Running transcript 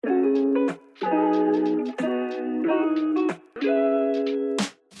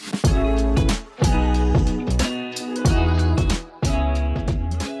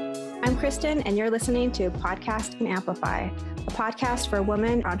Kristen, and you're listening to Podcast and Amplify, a podcast for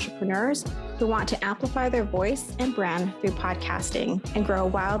women entrepreneurs who want to amplify their voice and brand through podcasting and grow a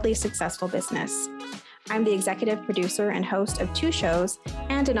wildly successful business. I'm the executive producer and host of 2 shows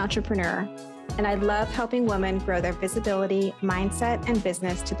and an entrepreneur, and I love helping women grow their visibility, mindset, and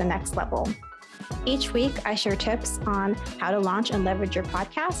business to the next level. Each week, I share tips on how to launch and leverage your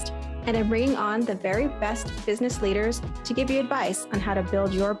podcast, and I'm bringing on the very best business leaders to give you advice on how to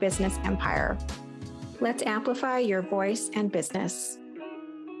build your business empire. Let's amplify your voice and business.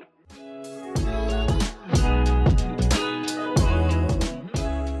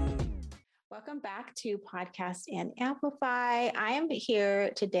 Welcome back to Podcast and Amplify. I am here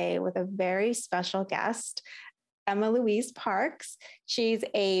today with a very special guest, Emma Louise Parks. She's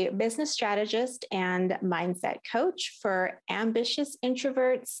a business strategist and mindset coach for ambitious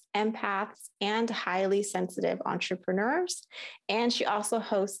introverts, empaths, and highly sensitive entrepreneurs. And she also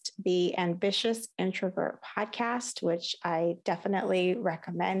hosts the Ambitious Introvert podcast, which I definitely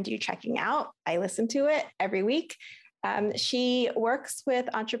recommend you checking out. I listen to it every week. She works with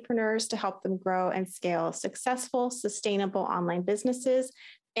entrepreneurs to help them grow and scale successful, sustainable online businesses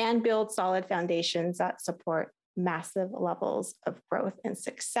and build solid foundations that support massive levels of growth and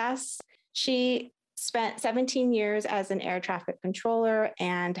success. She spent 17 years as an air traffic controller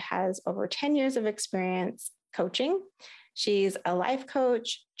and has over 10 years of experience coaching. She's a life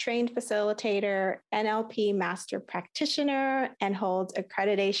coach, trained facilitator, NLP master practitioner, and holds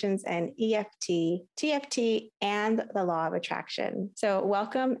accreditations in EFT, TFT, and the law of attraction. So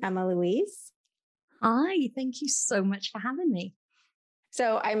welcome, Emma Louise. Hi, thank you so much for having me.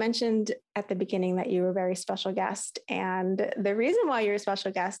 So I mentioned at the beginning that you were a very special guest. And the reason why you're a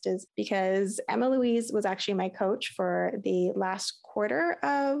special guest is because Emma Louise was actually my coach for the last quarter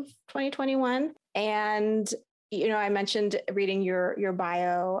of 2021. And, I mentioned reading your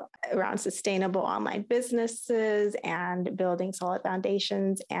bio around sustainable online businesses and building solid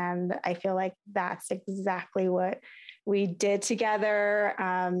foundations. And I feel like that's exactly what we did together.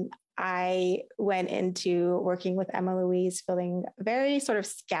 I went into working with Emma Louise feeling very sort of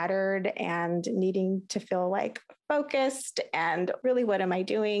scattered and needing to feel like focused and really, what am I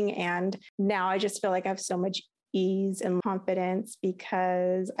doing? And now I just feel like I have so much ease and confidence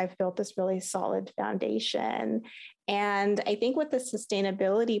because I've built this really solid foundation. And I think with the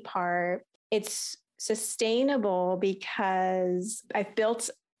sustainability part, it's sustainable because I've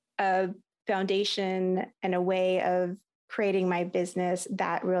built a foundation and a way of creating my business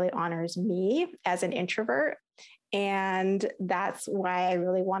that really honors me as an introvert. And that's why I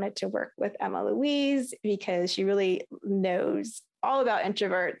really wanted to work with Emma Louise, because she really knows all about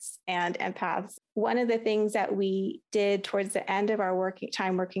introverts and empaths. One of the things that we did towards the end of our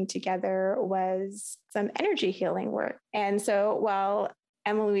working together was some energy healing work. And so while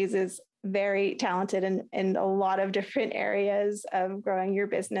Emma Louise is very talented in a lot of different areas of growing your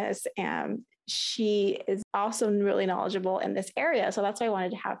business, and she is also really knowledgeable in this area. So that's why I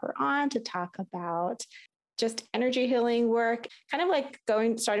wanted to have her on to talk about just energy healing work, kind of like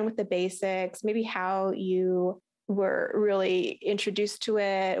starting with the basics, maybe how you were really introduced to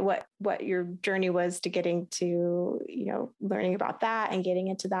it, what your journey was to getting to, learning about that and getting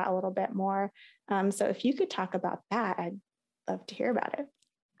into that a little bit more. So if you could talk about that, I'd love to hear about it.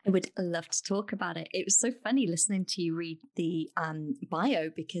 I would love to talk about it. It was so funny listening to you read the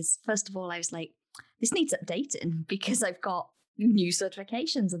bio, because first of all, I was like, this needs updating because I've got new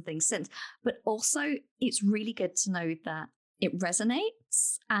certifications and things since. But also, it's really good to know that it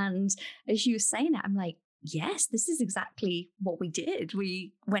resonates. And as you were saying it, I'm like, yes, this is exactly what we did.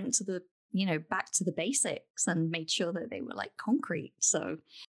 We went to the, back to the basics and made sure that they were like concrete. So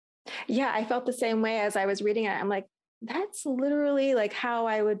yeah, I felt the same way as I was reading it. I'm like, that's literally like how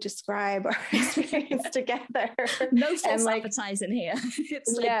I would describe our experience together. No false advertising here.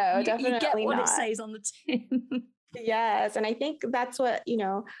 It's like, no, definitely you get what not. It says on the tin. Yes. And I think that's what,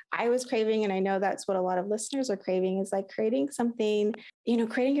 I was craving. And I know that's what a lot of listeners are craving, is like creating something,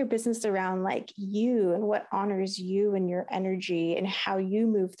 creating your business around like you and what honors you and your energy and how you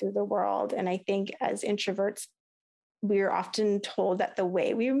move through the world. And I think as introverts, we're often told that the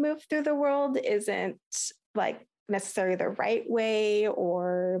way we move through the world isn't like necessarily the right way,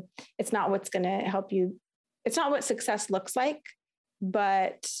 or it's not what's going to help you. It's not what success looks like,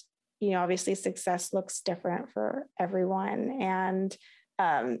 but obviously success looks different for everyone. And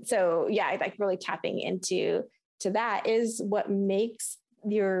so, yeah, I like really tapping into that is what makes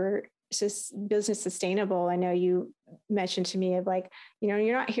your business sustainable. I know you mentioned to me of like,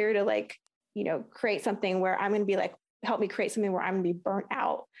 you're not here to like, create something where I'm going to be like, help me create something where I'm going to be burnt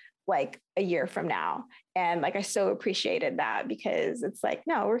out. like a year from now. And like, I so appreciated that, because it's like,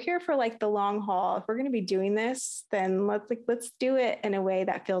 no, we're here for like the long haul. If we're going to be doing this, then let's do it in a way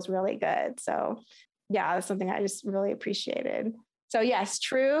that feels really good. So yeah, that's something I just really appreciated. So yes,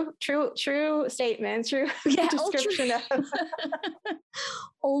 true statement, true Yeah, description of.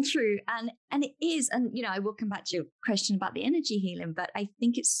 all true. And it is, and I will come back to your question about the energy healing, but I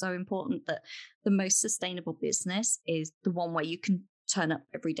think it's so important that the most sustainable business is the one where you can turn up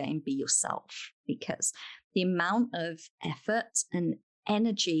every day and be yourself, because the amount of effort and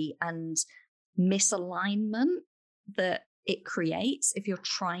energy and misalignment that it creates if you're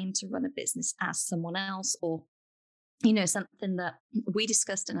trying to run a business as someone else, or something that we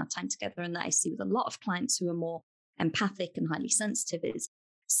discussed in our time together and that I see with a lot of clients who are more empathic and highly sensitive, is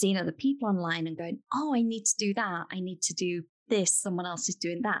seeing other people online and going, oh, I need to do that. I need to do this. Someone else is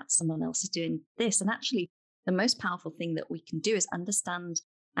doing that. Someone else is doing this. And actually, the most powerful thing that we can do is understand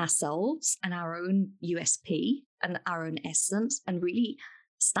ourselves and our own USP and our own essence, and really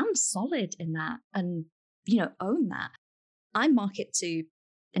stand solid in that and, own that. I market to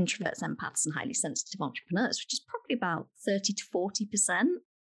introverts, empaths, and highly sensitive entrepreneurs, which is probably about 30 to 40%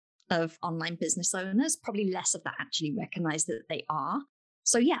 of online business owners. Probably less of that actually recognize that they are.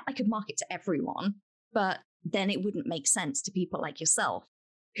 So yeah, I could market to everyone, but then it wouldn't make sense to people like yourself,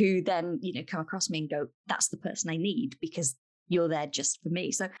 who then, come across me and go, that's the person I need because you're there just for me.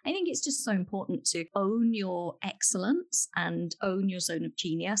 So I think it's just so important to own your excellence and own your zone of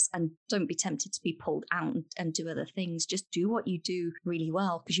genius, and don't be tempted to be pulled out and do other things. Just do what you do really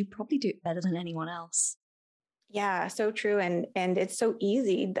well, because you probably do it better than anyone else. Yeah, so true. And it's so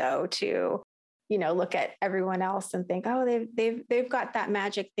easy though to, look at everyone else and think, oh, they've got that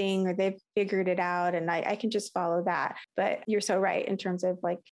magic thing, or they've figured it out, and I can just follow that. But you're so right in terms of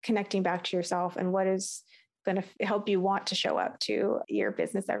like connecting back to yourself and what is going to help you want to show up to your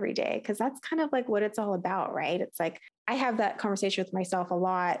business every day. Because that's kind of like what it's all about, right? It's like, I have that conversation with myself a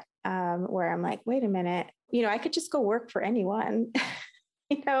lot, where I'm like, wait a minute, I could just go work for anyone,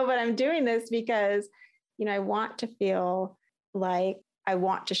 but I'm doing this because, I want to feel like I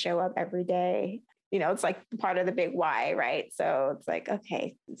want to show up every day. It's like part of the big why, right? So it's like,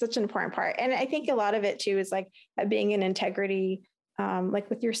 okay, it's such an important part. And I think a lot of it too is like being in integrity, like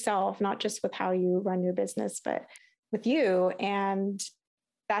with yourself, not just with how you run your business, but with you. And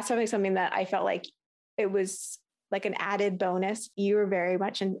that's something that I felt like it was like an added bonus. You were very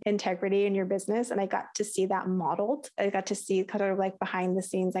much in integrity in your business. And I got to see that modeled. I got to see kind of like behind the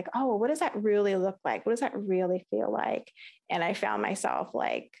scenes, like, oh, what does that really look like? What does that really feel like? And I found myself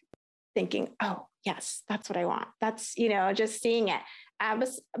like thinking, oh, yes, that's what I want. That's, just seeing it.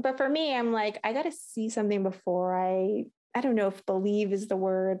 But for me, I'm like, I got to see something before I don't know if believe is the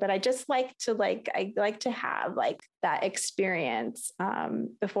word, but I just like to have like that experience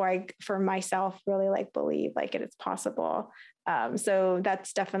before I, for myself, really like believe like it is possible. So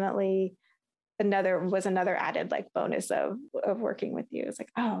that's definitely another added like bonus of working with you. It's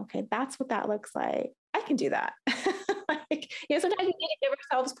like, oh, okay, that's what that looks like. I can do that. Like, sometimes we need to give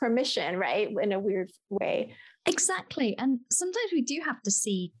ourselves permission, right? In a weird way. Exactly. And sometimes we do have to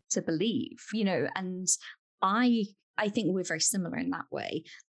see to believe, and I think we're very similar in that way.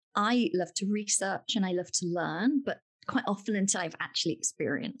 I love to research and I love to learn, but quite often until I've actually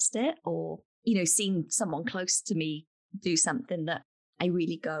experienced it, or, seen someone close to me do something that I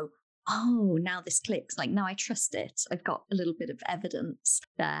really go, oh, now this clicks. Like, now I trust it. I've got a little bit of evidence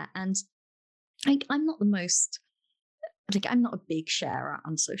there. And I'm not the most, like, I'm not a big sharer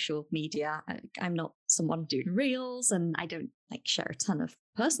on social media. I'm not someone doing reels, and I don't like share a ton of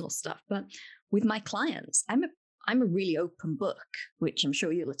personal stuff. But with my clients, I'm a really open book, which I'm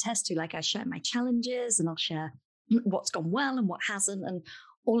sure you'll attest to. Like, I share my challenges and I'll share what's gone well and what hasn't and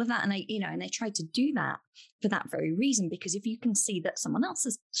all of that. And I try to do that for that very reason, because if you can see that someone else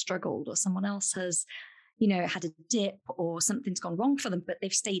has struggled, or someone else has, had a dip, or something's gone wrong for them, but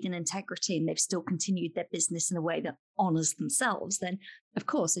they've stayed in integrity and they've still continued their business in a way that honors themselves, then of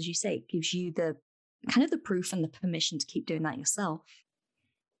course, as you say, it gives you the kind of the proof and the permission to keep doing that yourself.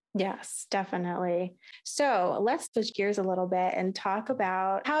 Yes, definitely. So let's switch gears a little bit and talk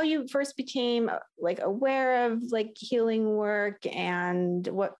about how you first became like aware of like healing work and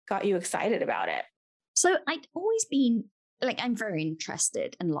what got you excited about it. So I'd always been like, I'm very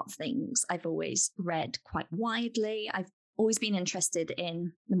interested in a lot of things. I've always read quite widely. I've always been interested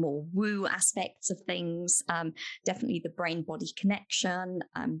in the more woo aspects of things. Definitely the brain body connection,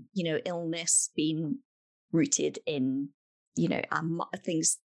 illness being rooted in,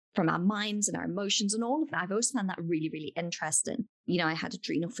 things from our minds and our emotions and all of that. I've always found that really, really interesting. I had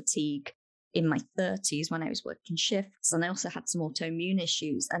adrenal fatigue in my 30s when I was working shifts, and I also had some autoimmune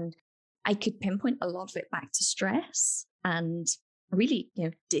issues, and I could pinpoint a lot of it back to stress and really,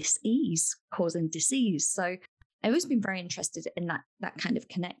 dis-ease causing disease. So I've always been very interested in that kind of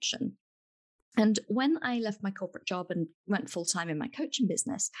connection. And when I left my corporate job and went full-time in my coaching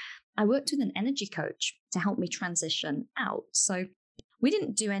business, I worked with an energy coach to help me transition out. So we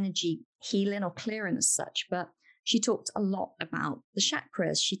didn't do energy healing or clearing as such, but she talked a lot about the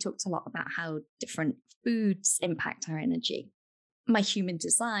chakras. She talked a lot about how different foods impact our energy, my human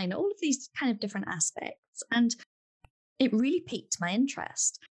design, all of these kind of different aspects. And it really piqued my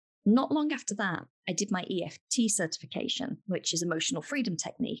interest. Not long after that, I did my EFT certification, which is emotional freedom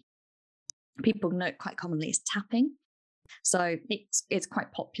technique. People know it quite commonly as tapping. So it's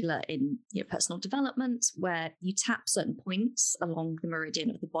quite popular in personal development, where you tap certain points along the meridian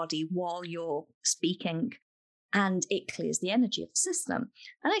of the body while you're speaking, and it clears the energy of the system.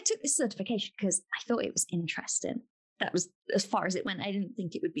 And I took this certification because I thought it was interesting. That was as far as it went. I didn't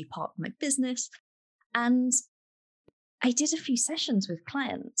think it would be part of my business. And I did a few sessions with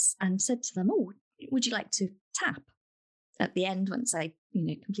clients and said to them, "Oh, would you like to tap?" At the end, once I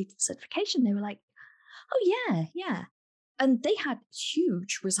completed the certification, they were like, "Oh, yeah." And they had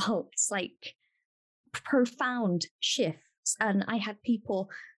huge results, like profound shifts. And I had people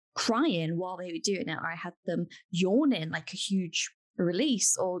crying while they were doing it, or I had them yawning like a huge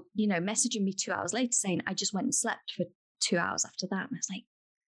release, or, messaging me 2 hours later saying, "I just went and slept for 2 hours after that." And I was like,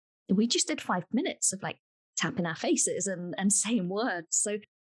 we just did 5 minutes of like tapping our faces and saying words. So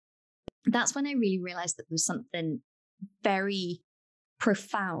that's when I really realized that there was something very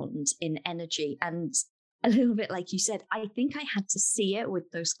profound in energy. And a little bit like you said, I think I had to see it with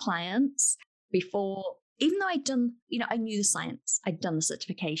those clients before, even though I'd done, I knew the science, I'd done the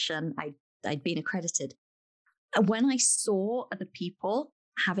certification, I'd been accredited. And when I saw other people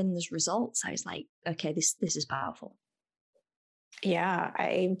having those results, I was like, okay, this is powerful. Yeah,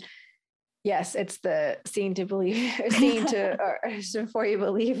 yes, it's the seeing to believe, seeing to, or before you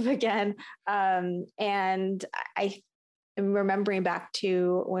believe again. And I am remembering back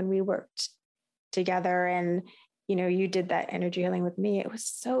to when we worked together, and you did that energy healing with me. It was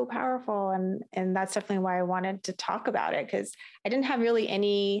so powerful, and that's definitely why I wanted to talk about it, because I didn't have really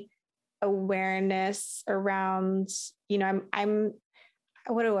any awareness around. I'm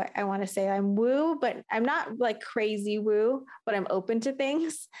what do I want to say? I'm woo, but I'm not like crazy woo, but I'm open to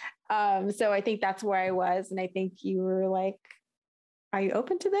things. So I think that's where I was, and I think you were like, "Are you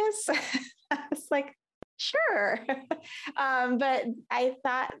open to this?" I was like, "Sure." But I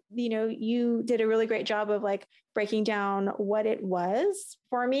thought, you did a really great job of like breaking down what it was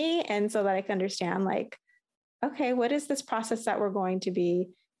for me. And so that I could understand, like, okay, what is this process that we're going to be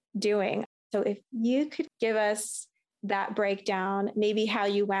doing? So if you could give us that breakdown, maybe how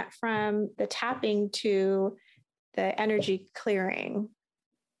you went from the tapping to the energy clearing.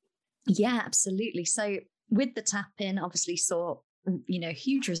 Yeah, absolutely. So with the tapping, obviously saw,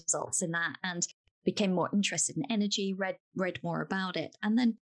 huge results in that, and became more interested in energy, read more about it. And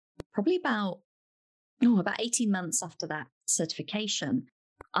then probably about 18 months after that certification,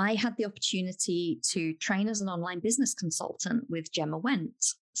 I had the opportunity to train as an online business consultant with Gemma Went.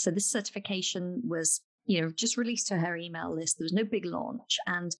 So this certification was, just released to her email list. There was no big launch.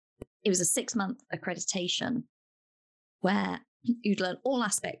 And it was a 6-month accreditation where you'd learn all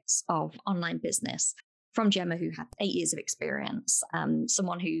aspects of online business from Gemma, who had 8 years of experience,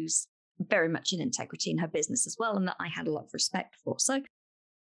 someone who's very much in integrity in her business as well, and that I had a lot of respect for. So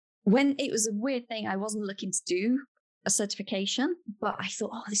when it was a weird thing, I wasn't looking to do a certification, but I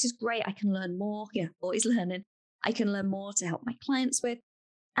thought, oh, this is great. I can learn more. Yeah, always learning. I can learn more to help my clients with.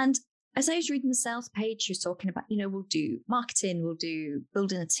 And as I was reading the sales page, she was talking about, we'll do marketing, we'll do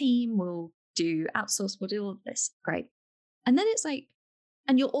building a team, we'll do outsource, we'll do all of this. Great. And then it's like,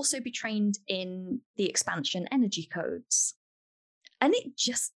 and you'll also be trained in the expansion energy codes. And it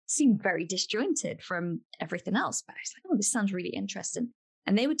just seemed very disjointed from everything else. But I was like, oh, this sounds really interesting.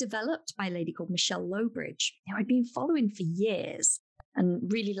 And they were developed by a lady called Michelle Lowbridge, who I'd been following for years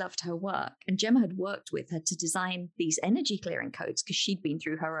and really loved her work. And Gemma had worked with her to design these energy clearing codes because she'd been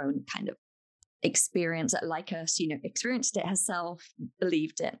through her own kind of experience, like us, experienced it herself,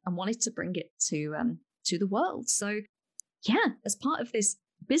 believed it, and wanted to bring it to the world. So yeah, as part of this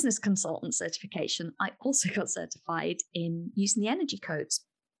business consultant certification, I also got certified in using the energy codes.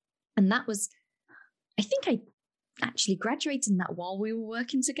 And that was, I think I actually graduated in that while we were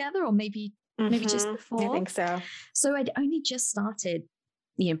working together, or maybe just before. I think so. So I'd only just started,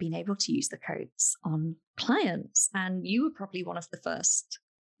 being able to use the codes on clients. And you were probably one of the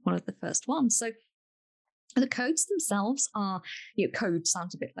first ones. So The codes themselves are, code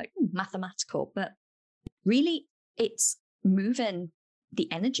sounds a bit like mathematical, but really it's moving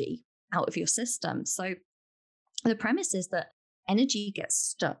the energy out of your system. So the premise is that energy gets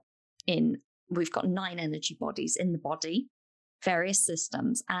stuck we've got 9 energy bodies in the body, various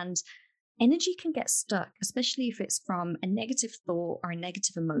systems, and energy can get stuck, especially if it's from a negative thought or a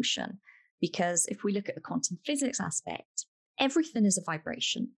negative emotion. Because if we look at the quantum physics aspect, everything is a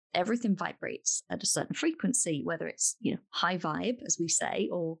vibration. Everything vibrates at a certain frequency, whether it's, high vibe, as we say,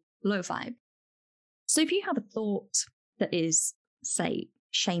 or low vibe. So if you have a thought that is, say,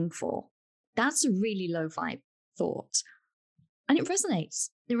 shameful, that's a really low vibe thought. And it resonates.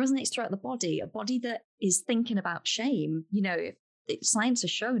 It resonates throughout the body. A body that is thinking about shame, science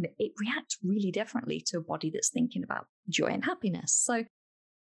has shown it reacts really differently to a body that's thinking about joy and happiness. So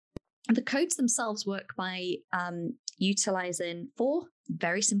the codes themselves work by utilizing 4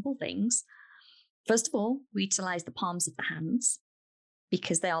 very simple things. First of all, we utilize the palms of the hands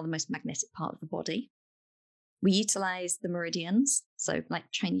because they are the most magnetic part of the body. We utilize the meridians, so like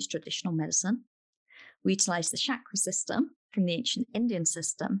Chinese traditional medicine. We utilize the chakra system from the ancient Indian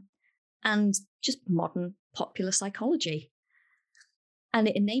system and just modern popular psychology. And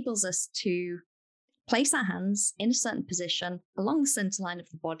it enables us to place our hands in a certain position along the center line of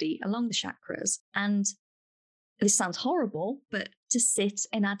the body, along the chakras. And this sounds horrible, but to sit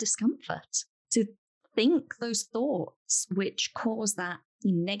in our discomfort, to think those thoughts which cause that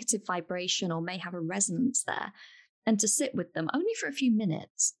negative vibration or may have a resonance there, and to sit with them only for a few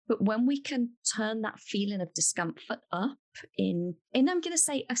minutes. But when we can turn that feeling of discomfort up in I'm going to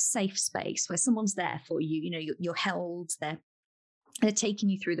say a safe space where someone's there for you, you're held, they're taking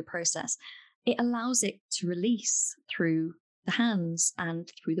you through the process, it allows it to release through the hands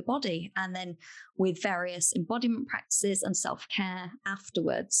and through the body. And then with various embodiment practices and self-care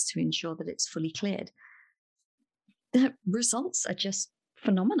afterwards to ensure that it's fully cleared, the results are just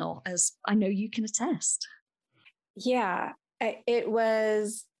phenomenal, as I know you can attest. Yeah, it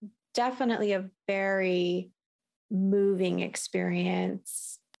was definitely a very moving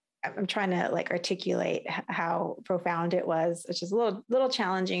experience. I'm trying to articulate how profound it was, which is a little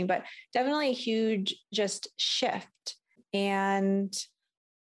challenging, but definitely a huge just shift. And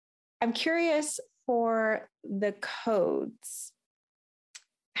I'm curious for the codes.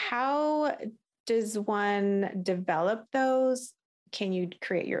 How does one develop those? Can you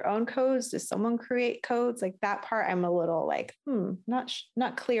create your own codes? Does someone create codes? Like that part, I'm a little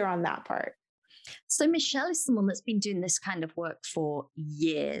not clear on that part. So Michelle is someone that's been doing this kind of work for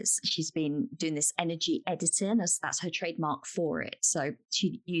years. She's been doing this energy editing, as that's her trademark for it. So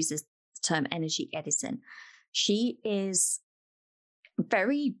she uses the term energy editing. She is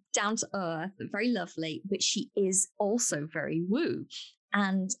very down to earth, very lovely, but she is also very woo.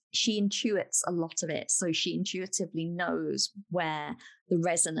 And she intuits a lot of it. So she intuitively knows where the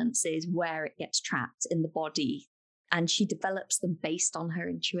resonance is, where it gets trapped in the body. And she develops them based on her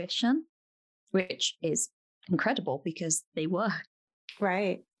intuition, which is incredible because they work.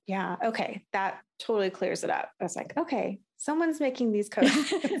 Right. Yeah. Okay. That totally clears it up. I was like, okay, someone's making these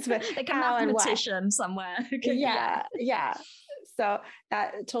codes. Like a mathematician somewhere. Yeah. So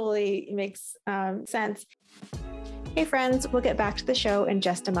that totally makes sense. Hey friends, we'll get back to the show in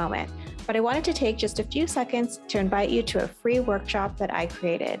just a moment, but I wanted to take just a few seconds to invite you to a free workshop that I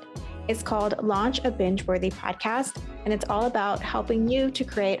created. It's called Launch a Binge-Worthy Podcast, and it's all about helping you to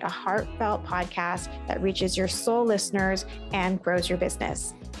create a heartfelt podcast that reaches your soul listeners and grows your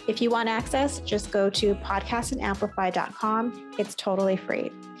business. If you want access, just go to podcastandamplify.com. It's totally free.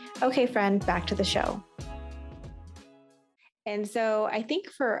 Okay, friend, back to the show. And so I think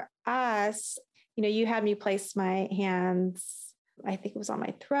for us, you had me place my hands, I think it was on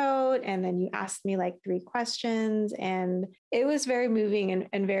my throat. And then you asked me 3 questions, and it was very moving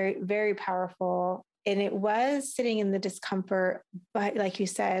and very, very powerful. And it was sitting in the discomfort, but like you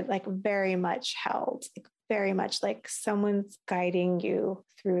said, very much held, very much like someone's guiding you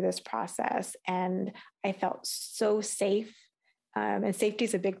through this process. And I felt so safe. And safety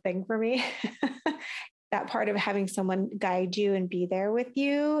is a big thing for me. That part of having someone guide you and be there with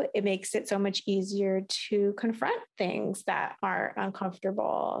you, it makes it so much easier to confront things that are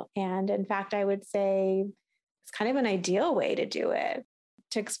uncomfortable. And in fact, I would say it's kind of an ideal way to do it.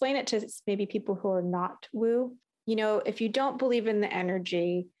 To explain it to maybe people who are not woo, if you don't believe in the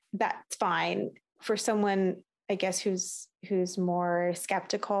energy, that's fine. For someone, I guess, who's more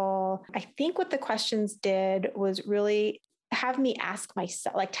skeptical, I think what the questions did was really have me ask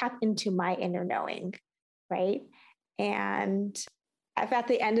myself, tap into my inner knowing. Right. And if at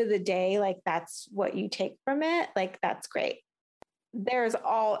the end of the day, that's what you take from it, that's great. there's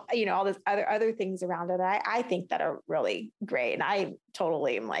all, all this other things around it that I think that are really great. And I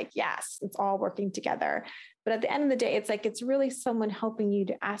totally am like, yes, it's all working together. But at the end of the day, it's like, it's really someone helping you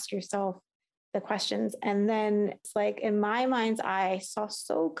to ask yourself the questions. And then it's like, in my mind's eye, I saw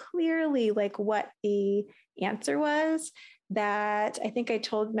so clearly like what the answer was, that I think I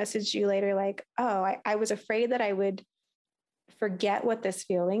messaged you later, like, oh, I was afraid that I would forget what this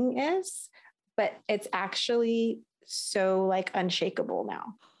feeling is, but it's actually so like unshakable now.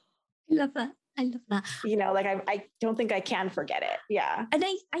 I love that. I love that. Like I don't think I can forget it. Yeah. And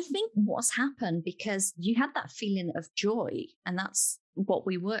I think what's happened, because you had that feeling of joy, and that's what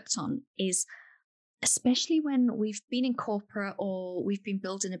we worked on, is especially when we've been in corporate or we've been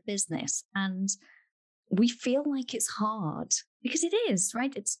building a business and we feel like it's hard, because it is,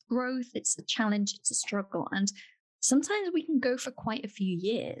 right? It's growth, it's a challenge, it's a struggle. And sometimes we can go for quite a few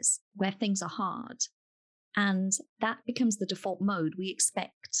years where things are hard. And that becomes the default mode. We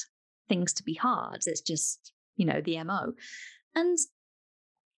expect things to be hard. It's just, the MO. And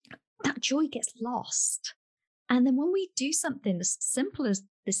that joy gets lost. And then when we do something as simple as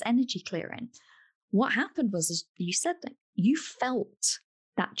this energy clearing, what happened was, as you said, that you felt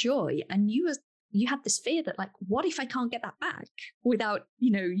that joy, and you had this fear that, like, what if I can't get that back without,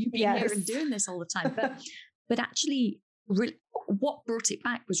 you being here and doing this all the time? But actually, what brought it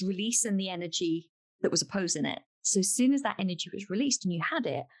back was releasing the energy that was opposing it. So as soon as that energy was released and you had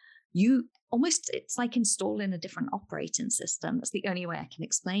it, it's like installing a different operating system. That's the only way I can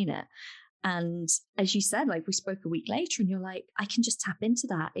explain it. And as you said, like, we spoke a week later and you're like, I can just tap into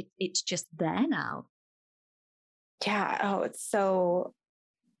that. It's just there now. Yeah. Oh, it's so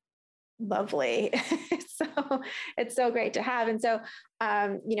lovely. It's so great to have. And so,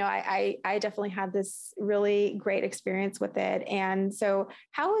 I definitely had this really great experience with it. And so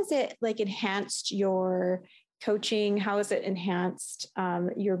how has it like enhanced your coaching? How has it enhanced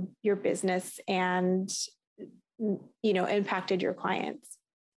your business and, impacted your clients?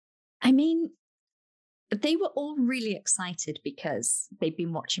 I mean, they were all really excited because they've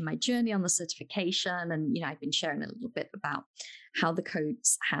been watching my journey on the certification. And, I've been sharing a little bit about how the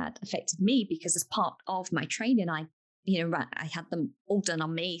codes had affected me, because as part of my training, I had them all done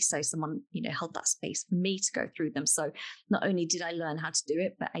on me. So someone, held that space for me to go through them. So not only did I learn how to do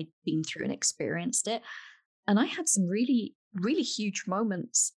it, but I'd been through and experienced it. And I had some really, really huge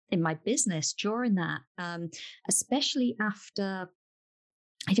moments in my business during that, especially after,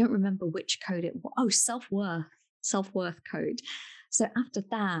 I don't remember which code it was. Oh, self-worth code. So after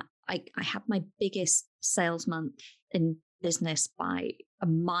that, I had my biggest sales month in business by a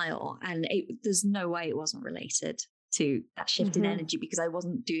mile. And there's no way it wasn't related to that shift in energy, because I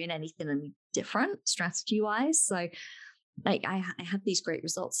wasn't doing anything any different strategy wise. So like I had these great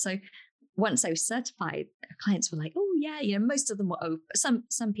results. So once I was certified, clients were like, oh yeah, most of them were open.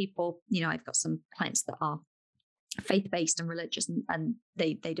 Some people, I've got some clients that are faith-based and religious, and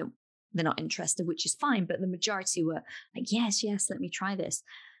they're not interested, which is fine. But the majority were like, yes, let me try this.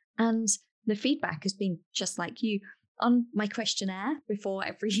 And the feedback has been just like you. On my questionnaire before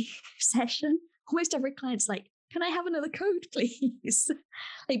every session, almost every client's like, can I have another code, please?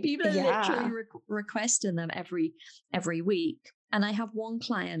 Like, people are literally requesting them every week. And I have one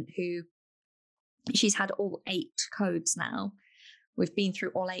client who, she's had all 8 codes now. We've been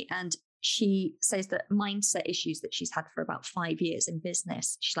through all 8, and she says that mindset issues that she's had for about 5 years in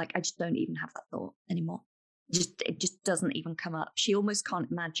business, she's like, I just don't even have that thought anymore. It just doesn't even come up. She almost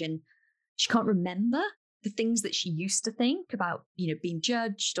can't imagine, she can't remember the things that she used to think about, being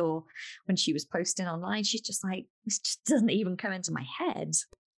judged, or when she was posting online. She's just like, this just doesn't even come into my head.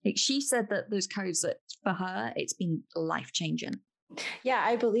 Like, she said that those codes, that for her, it's been life-changing. Yeah,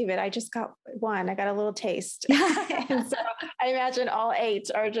 I believe it. I just got one. I got a little taste. And so I imagine all 8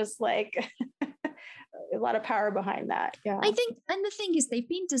 are just like a lot of power behind that. Yeah. I think, and the thing is, they've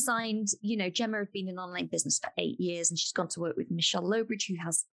been designed, Gemma had been in online business for 8 years, and she's gone to work with Michelle Lowbridge, who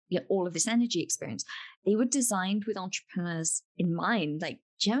has all of this energy experience. They were designed with entrepreneurs in mind. Like,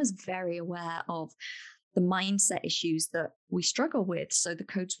 Gemma's very aware of the mindset issues that we struggle with. So the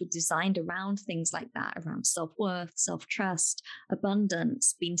codes were designed around things like that, around self-worth, self-trust,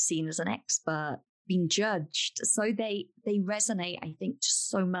 abundance, being seen as an expert, being judged. So they resonate, I think, just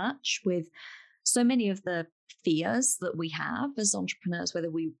so much with so many of the fears that we have as entrepreneurs, whether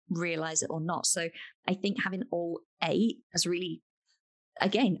we realize it or not. So I think having all 8 has really,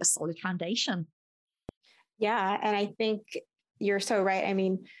 again, a solid foundation. Yeah. And I think you're so right. I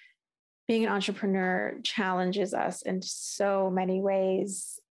mean, being an entrepreneur challenges us in so many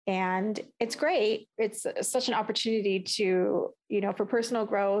ways. And it's great. It's such an opportunity to, for personal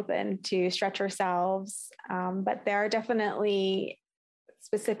growth and to stretch ourselves. But there are definitely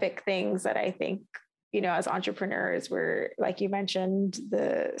specific things that I think, as entrepreneurs, we're, like you mentioned,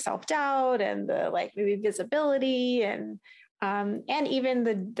 the self-doubt and the like maybe visibility and even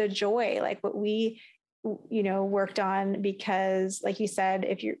the joy, like what we, worked on, because like you said,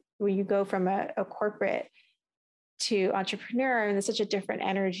 when you go from a corporate to entrepreneur, and it's such a different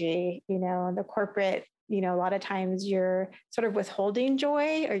energy, and the corporate, a lot of times you're sort of withholding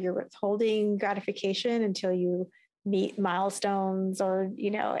joy or you're withholding gratification until you meet milestones or,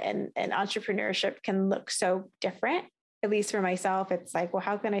 and entrepreneurship can look so different. At least for myself, it's like, well,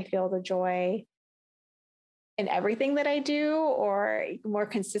 how can I feel the joy in everything that I do or more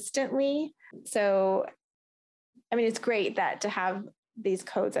consistently? So, I mean, it's great that to have these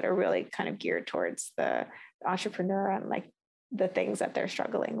codes that are really kind of geared towards the entrepreneur and like the things that they're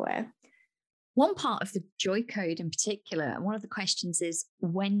struggling with. One part of the joy code in particular, one of the questions is,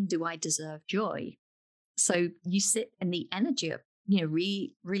 when do I deserve joy? So you sit in the energy of,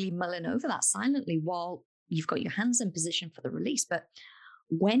 really mulling over that silently while you've got your hands in position for the release. But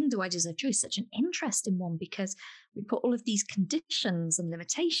when do I deserve joy? Such an interesting one, because we put all of these conditions and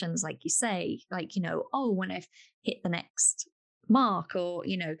limitations, like you say, like, when I've hit the next mark, or,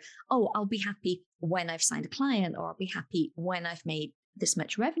 I'll be happy when I've signed a client, or I'll be happy when I've made this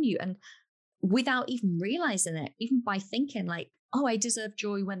much revenue. And without even realizing it, even by thinking like, oh, I deserve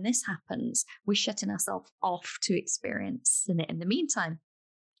joy when this happens, we're shutting ourselves off to experiencing it in the meantime.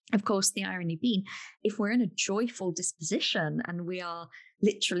 Of course, the irony being, if we're in a joyful disposition and we are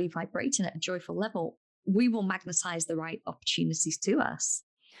literally vibrating at a joyful level, we will magnetize the right opportunities to us.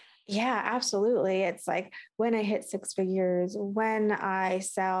 Yeah, absolutely. It's like when I hit six figures, when I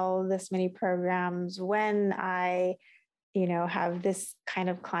sell this many programs, when I, have this kind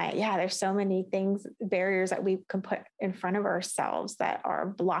of client. Yeah, there's so many things, barriers that we can put in front of ourselves that are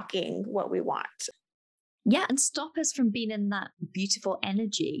blocking what we want. Yeah, and stop us from being in that beautiful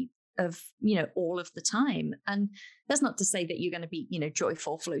energy of, all of the time. And that's not to say that you're going to be,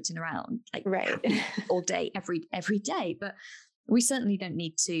 joyful floating around like right all day, every day, but we certainly don't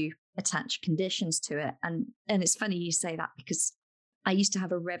need to attach conditions to it. And it's funny you say that, because I used to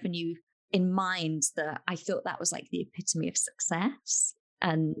have a revenue in mind that I thought that was like the epitome of success,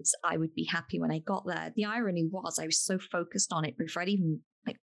 and I would be happy when I got there. The irony was I was so focused on it before I'd even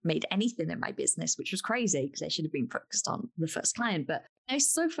made anything in my business, which was crazy because I should have been focused on the first client. But I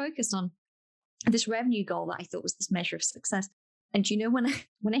was so focused on this revenue goal that I thought was this measure of success. And when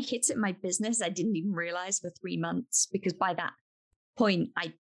I hit it in my business, I didn't even realize for 3 months, because by that point,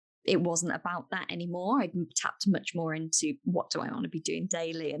 it wasn't about that anymore. I'd tapped much more into what do I want to be doing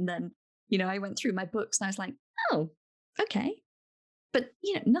daily. And then, I went through my books and I was like, oh, okay. But,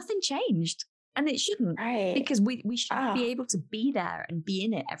 nothing changed. And it shouldn't, right because we should be able to be there and be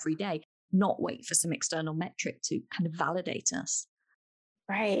in it every day, not wait for some external metric to kind of validate us.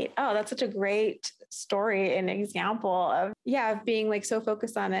 Right. Oh, that's such a great story and example of being like so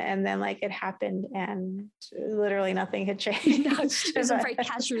focused on it, and then like it happened and literally nothing had changed. No, it was very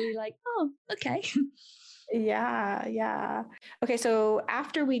casually like, oh, okay. Yeah. Okay. So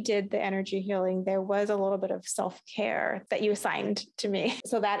after we did the energy healing, there was a little bit of self-care that you assigned to me.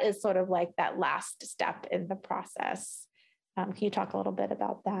 So that is sort of like that last step in the process. Can you talk a little bit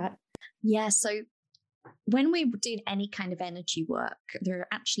about that? Yeah. So when we do any kind of energy work, there are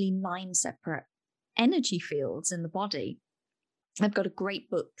actually 9 separate energy fields in the body. I've got a great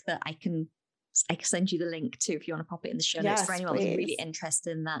book that I can send you the link to if you want to pop it in the show notes for anyone who's really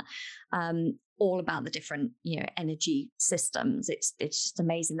interested in that. All about the different, energy systems. It's just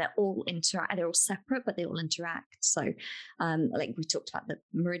amazing. They're all they're all separate, but they all interact. So, like we talked about, the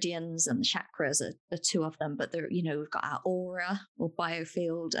meridians and the chakras are 2 of them, but we've got our aura or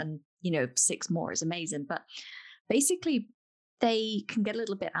biofield, and 6 more is amazing. But basically, they can get a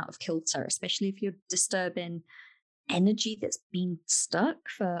little bit out of kilter, especially if you're disturbing energy that's been stuck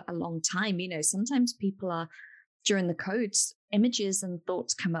for a long time. Sometimes people are, during the codes, images and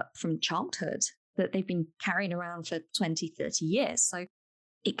thoughts come up from childhood that they've been carrying around for 20, 30 years. So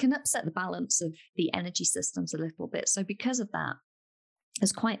it can upset the balance of the energy systems a little bit. So because of that,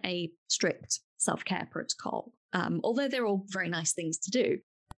 there's quite a strict self-care protocol, although they're all very nice things to do.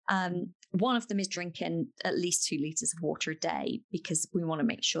 One of them is drinking at least 2 liters of water a day, because we want to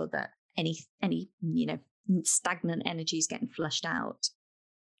make sure that any stagnant energy is getting flushed out.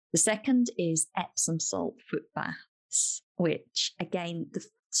 The second is Epsom salt foot baths, which again, the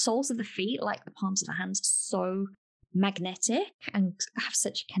soles of the feet, like the palms of the hands, are so magnetic and have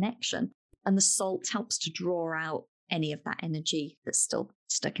such a connection. And the salt helps to draw out any of that energy that's still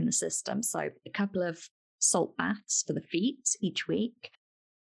stuck in the system. So a couple of salt baths for the feet each week.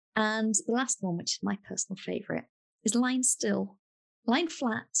 And the last one, which is my personal favorite, is lying still lying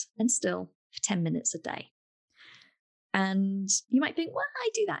flat and still for 10 minutes a day. And you might think, well, I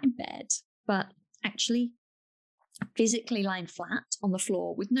do that in bed. But actually, physically lying flat on the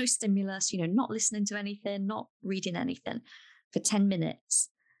floor with no stimulus, not listening to anything, not reading anything for 10 minutes,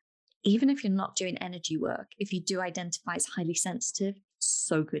 even if you're not doing energy work, if you do identify as highly sensitive, it's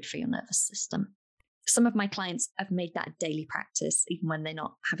so good for your nervous system. Some of my clients have made that a daily practice, even when they're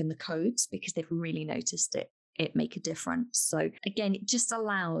not having the codes, because they've really noticed it make a difference. So again, it just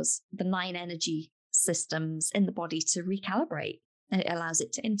allows the 9 energy systems in the body to recalibrate, and it allows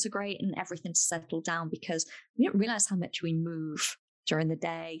it to integrate and everything to settle down, because we don't realize how much we move during the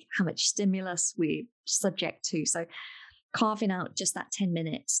day, how much stimulus we're subject to. So carving out just that 10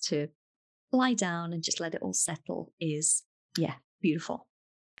 minutes to lie down and just let it all settle is, beautiful.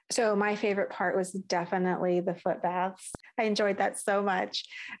 So my favorite part was definitely the foot baths. I enjoyed that so much.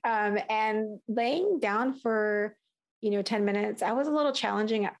 And laying down for, 10 minutes, I was a little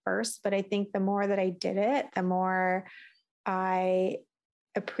challenging at first, but I think the more that I did it, the more I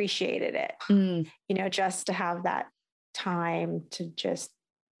appreciated it, just to have that time to just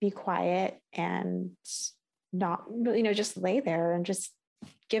be quiet and not, just lay there and just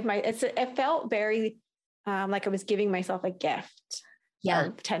it felt very like I was giving myself a gift. Yeah.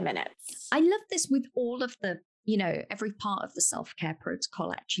 10 minutes. I love this with all of the, every part of the self-care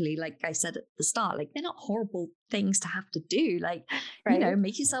protocol, actually. Like I said at the start, like they're not horrible things to have to do. Like, right.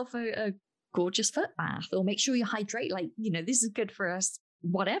 Make yourself a gorgeous foot bath, or make sure you hydrate. Like, this is good for us,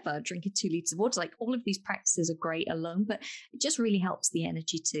 whatever, drinking 2 liters of water. Like all of these practices are great alone, but it just really helps the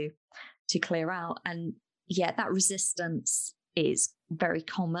energy to clear out. And that resistance is very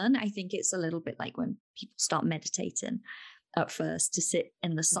common. I think it's a little bit like when people start meditating at first, to sit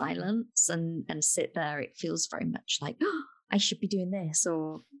in the silence and sit there. It feels very much like, oh, I should be doing this,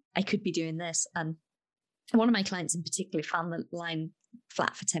 or I could be doing this. And one of my clients in particular found that lying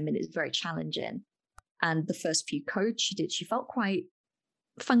flat for 10 minutes very challenging. And the first few codes she did, she felt quite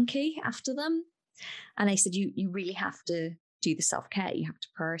funky after them. And I said, you really have to do the self-care. You have to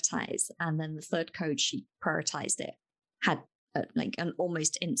prioritize. And then the third code, she prioritized it, had like an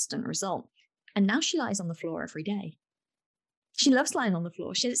almost instant result. And now she lies on the floor every day. She loves lying on the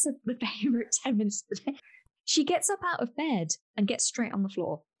floor. It's the favorite 10 minutes of the day. She gets up out of bed and gets straight on the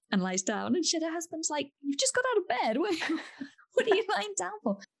floor and lies down. And her husband's like, you've just got out of bed. What are you lying down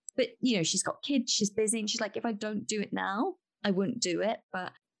for? But, she's got kids, she's busy. And she's like, if I don't do it now, I won't do it.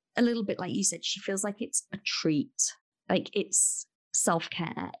 But a little bit like you said, she feels like it's a treat. Like it's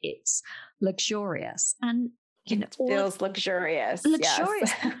self-care. It's luxurious. And it feels luxurious.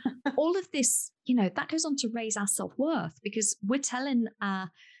 Luxurious. Yes. All of this, that goes on to raise our self-worth, because we're telling our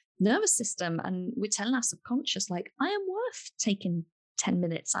nervous system and we're telling our subconscious, like, I am worth taking 10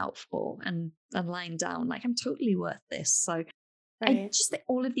 minutes out for and lying down. Like, I'm totally worth this. So I just think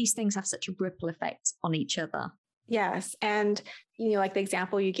all of these things have such a ripple effect on each other. Yes. And, like the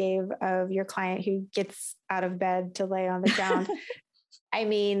example you gave of your client who gets out of bed to lay on the ground. I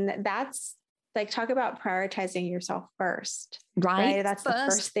mean, that's like, talk about prioritizing yourself first, right? That's the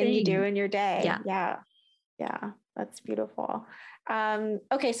first thing you do in your day. Yeah. That's beautiful.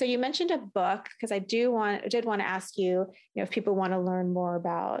 Okay. So you mentioned a book, because I did want to ask you, if people want to learn more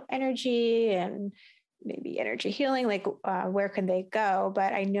about energy and maybe energy healing, like where can they go?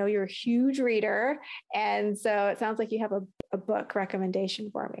 But I know you're a huge reader. And so it sounds like you have a book recommendation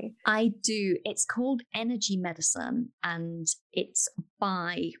for me. I do. It's called Energy Medicine, and it's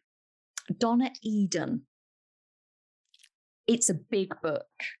by Donna Eden. It's a big book.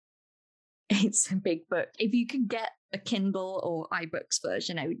 If you can get a Kindle or iBooks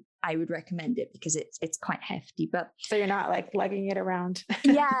version, I would recommend it, because it's quite hefty. But so you're not like lugging it around.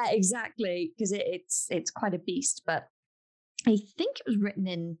 Yeah, exactly, because it's quite a beast. But I think it was written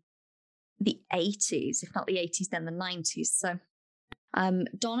in the 80s, if not the 80s, then the 90s. So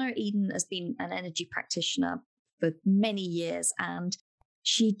Donna Eden has been an energy practitioner for many years, and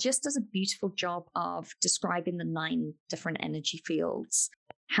she just does a beautiful job of describing the 9 different energy fields,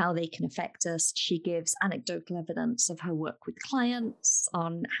 how they can affect us. She gives anecdotal evidence of her work with clients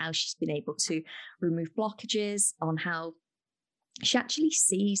on how she's been able to remove blockages, on how she actually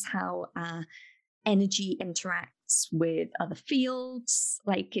sees how energy interacts with other fields.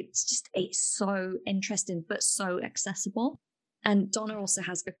 Like it's so interesting, but so accessible. And Donna also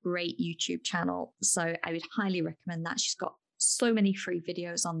has a great YouTube channel, so I would highly recommend that. She's got so many free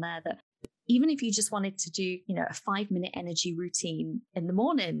videos on there that even if you just wanted to do, a 5-minute energy routine in the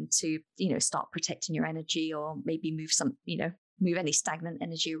morning to, start protecting your energy, or maybe move any stagnant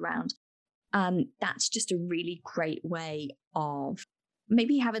energy around, that's just a really great way of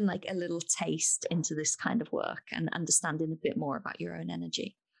maybe having like a little taste into this kind of work and understanding a bit more about your own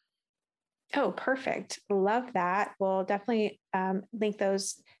energy. Oh, perfect. Love that. We'll definitely link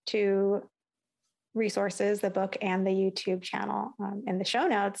those two resources, the book and the YouTube channel, in the show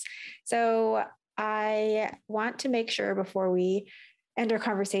notes. So I want to make sure before we end our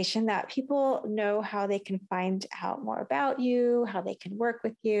conversation that people know how they can find out more about you, how they can work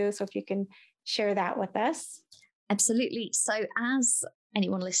with you. So if you can share that with us. Absolutely. So as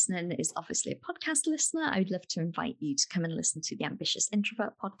anyone listening is obviously a podcast listener, I would love to invite you to come and listen to the Ambitious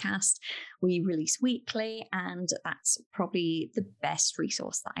Introvert podcast. We release weekly, and that's probably the best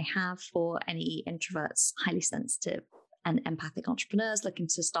resource that I have for any introverts, highly sensitive and empathic entrepreneurs looking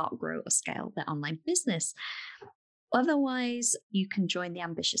to start, grow, or scale their online business. Otherwise, you can join the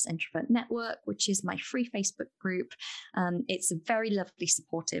Ambitious Introvert Network, which is my free Facebook group. It's a very lovely,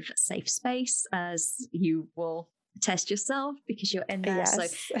 supportive, safe space, as you will test yourself because you're in there. Yes. So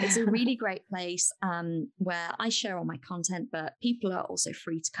it's a really great place where I share all my content, but people are also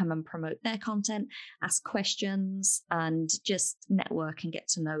free to come and promote their content, ask questions, and just network and get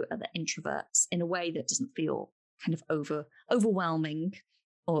to know other introverts in a way that doesn't feel kind of overwhelming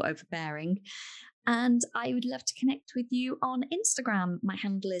or overbearing. And I would love to connect with you on Instagram. My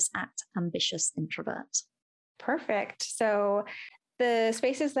handle is @ambitiousintrovert. Perfect. So the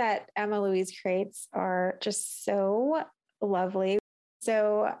spaces that Emma Louise creates are just so lovely.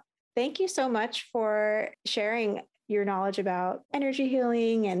 So thank you so much for sharing your knowledge about energy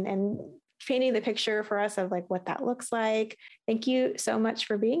healing and painting the picture for us of like what that looks like. Thank you so much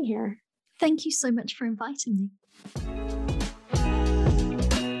for being here. Thank you so much for inviting me.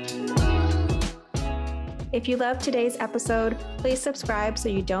 If you loved today's episode, please subscribe so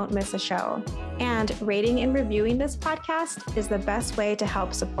you don't miss a show. And rating and reviewing this podcast is the best way to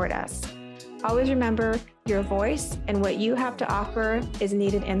help support us. Always remember, your voice and what you have to offer is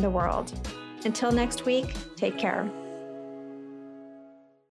needed in the world. Until next week, take care.